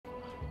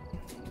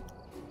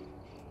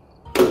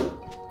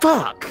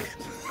Fuck!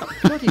 That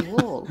bloody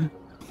wall.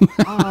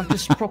 Oh, I've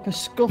just proper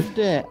scuffed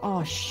it.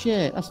 Oh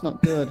shit, that's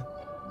not good.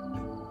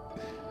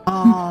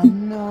 Oh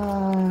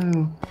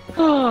no.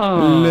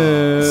 Oh,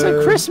 No. It's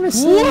so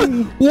Christmassy.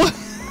 What?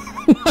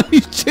 Why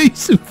is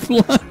Jason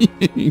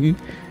flying?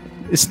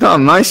 It's not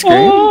on my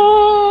screen.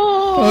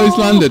 Oh, he's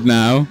landed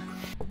now.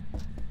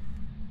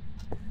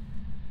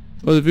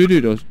 Oh, the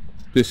voodoo doll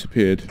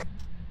disappeared.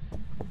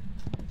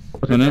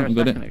 Oh no, I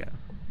got it.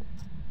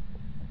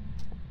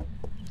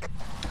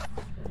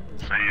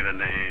 Say the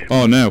name.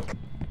 Oh no.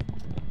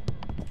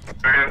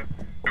 Go,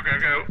 go,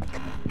 go.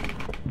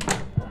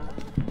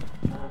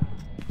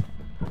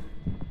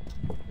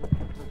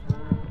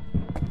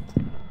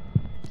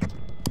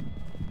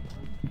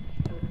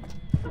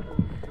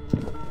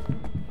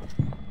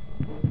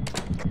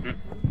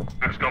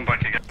 That's gone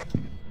back again.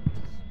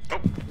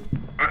 Oh,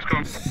 that's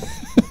gone.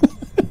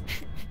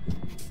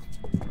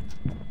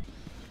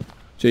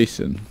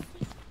 Jason.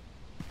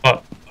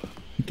 What?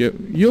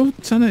 Your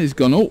sanity's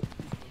gone up.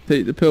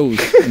 Take the pills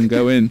and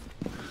go in.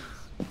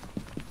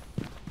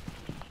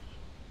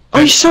 Oh,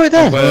 you saw it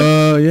there?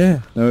 Oh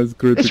yeah, that was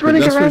good. It's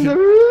running around the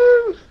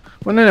room.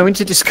 Well, no, we need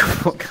to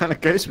discover what kind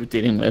of ghost we're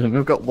dealing with, and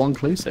we've got one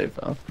clue so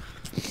far.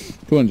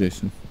 Go on,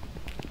 Jason.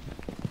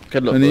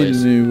 Good luck, I need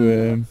boys. a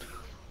new.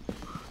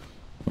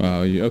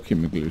 Wow, you okay?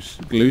 My glue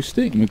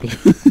stick. My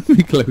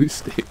glue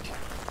stick.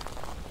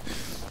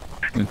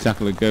 I'm gonna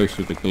tackle a ghost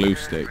with a glue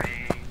stick.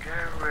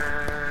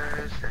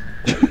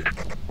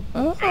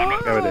 Go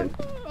it in.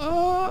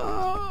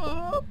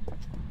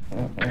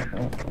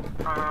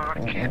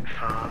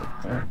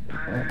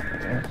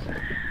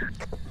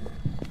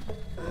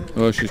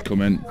 Oh, she's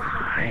coming.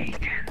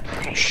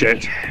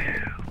 Shit.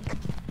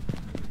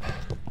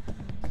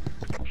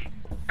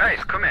 Hey,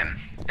 it's come in.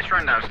 It's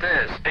run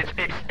downstairs. It's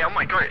oh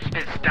my god,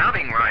 it's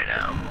stabbing right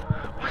now.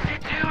 What's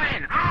it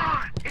doing?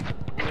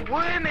 It's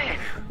worming.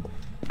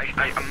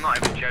 I'm not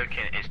even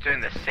joking. It's doing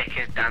the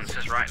sickest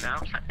dances right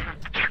now. It's like,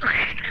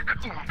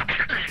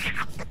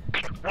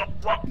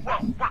 what?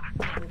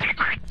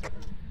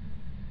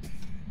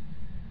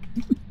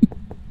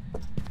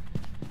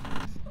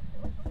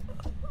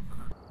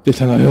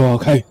 Jason, are you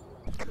okay?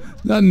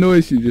 That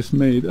noise you just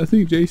made, I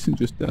think Jason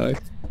just died.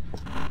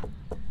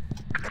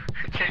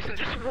 Jason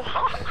just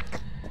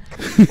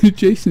what?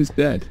 Jason's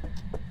dead.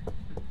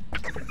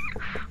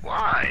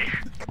 Why?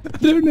 I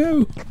don't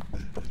know.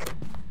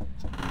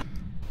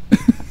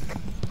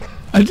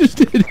 I just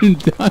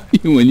didn't die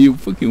when you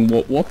fucking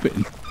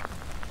whopping.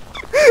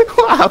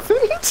 What happened?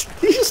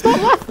 You just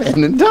stopped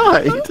laughing and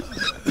died.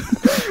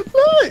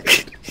 Look,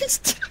 he's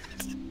dead.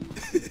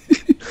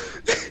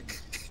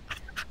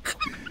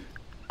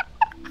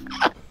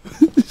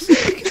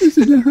 This is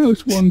in the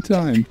house one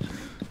time.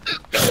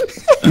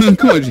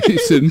 Come on,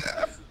 Jason.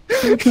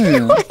 Stop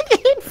playing that.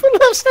 In for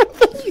less than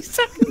 30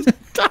 seconds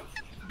and died.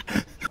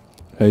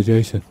 Hey,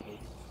 Jason.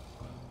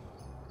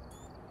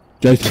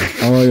 Jason,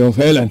 how are you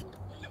feeling?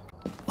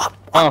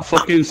 Oh,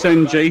 fucking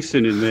send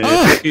Jason in there.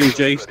 Oh. Fucking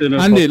Jason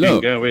and Andy, fucking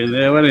look. go in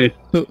there, won't he?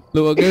 Look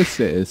what ghost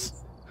it is.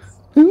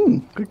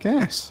 Ooh, good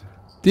guess.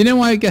 Do you know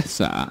why I guessed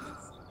that?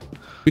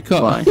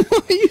 Because Why?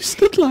 you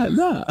stood like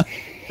that.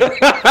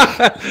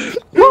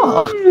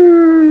 What?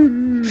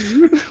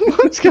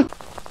 What's going on?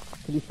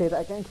 Could you say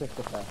that again,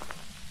 Christopher?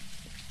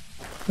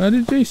 How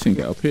did Jason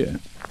get up here?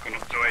 Gone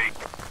up to 8.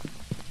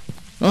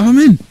 Oh, I'm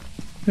in.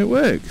 It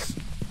works.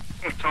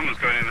 Oh, Thomas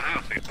going in the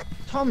house.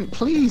 Tom,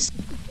 please.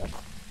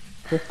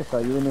 Christopher,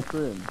 you in this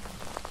room?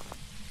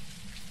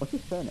 What's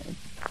his surname?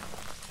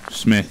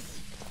 Smith.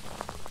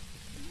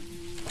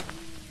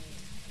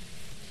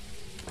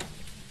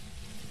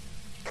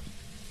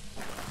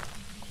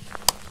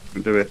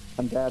 Do it.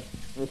 I'm dead.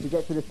 If you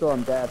get to the door,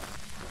 I'm dead.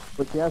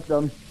 Which he has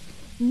done.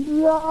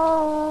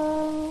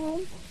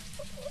 Oh.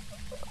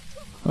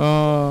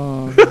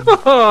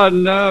 Oh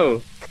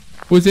no!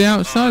 Was he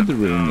outside the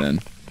room then?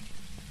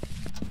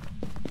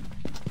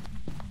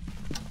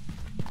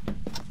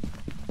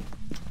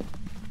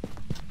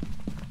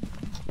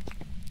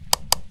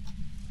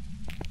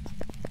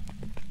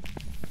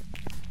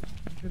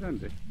 Good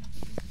Andy.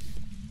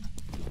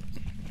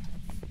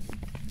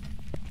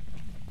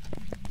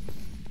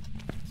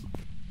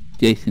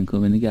 Jason,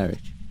 come in the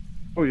garage.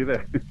 Oh, you're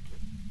there.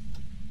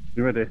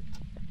 You ready?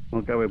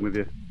 I'll go in with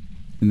you.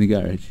 In the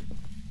garage.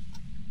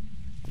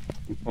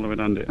 I'm following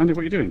Andy. Andy,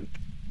 what are you doing?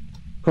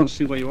 Can't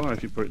see where you are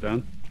if you put it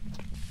down.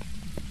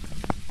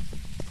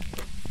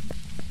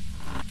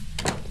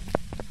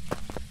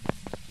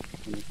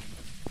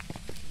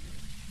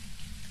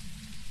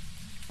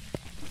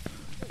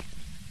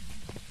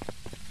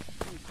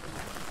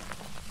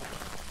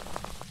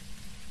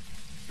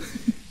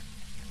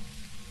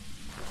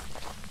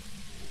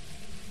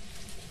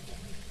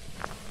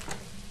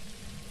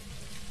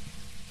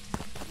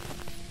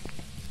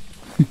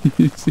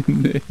 He's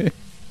in there.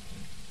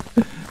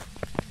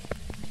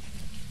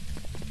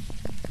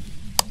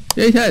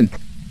 Jason!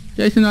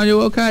 Jason, are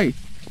you okay?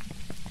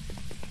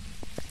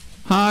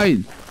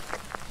 Hide!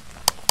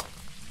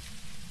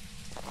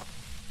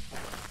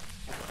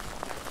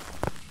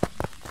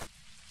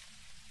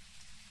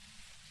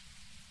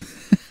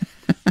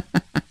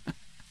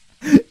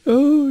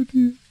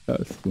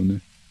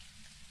 funny.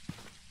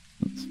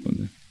 That's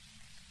funny.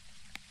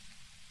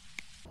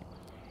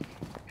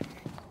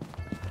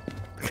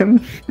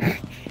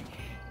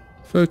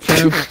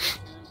 Photo.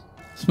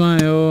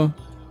 Smile.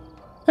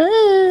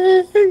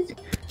 Hey.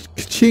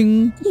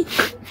 Ka-ching.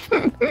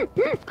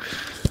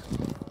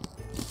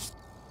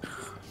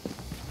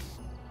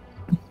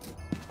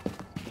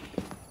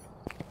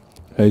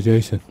 Hey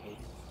Jason.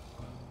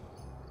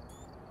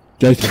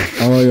 Jason,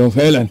 how are you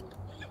feeling?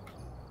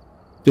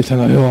 Jason,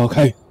 are you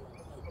okay?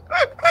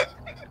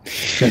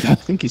 Jason, I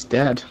think he's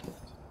dead.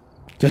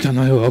 Jason,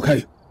 are you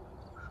okay?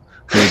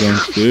 I don't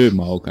seem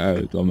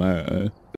okay, don't matter.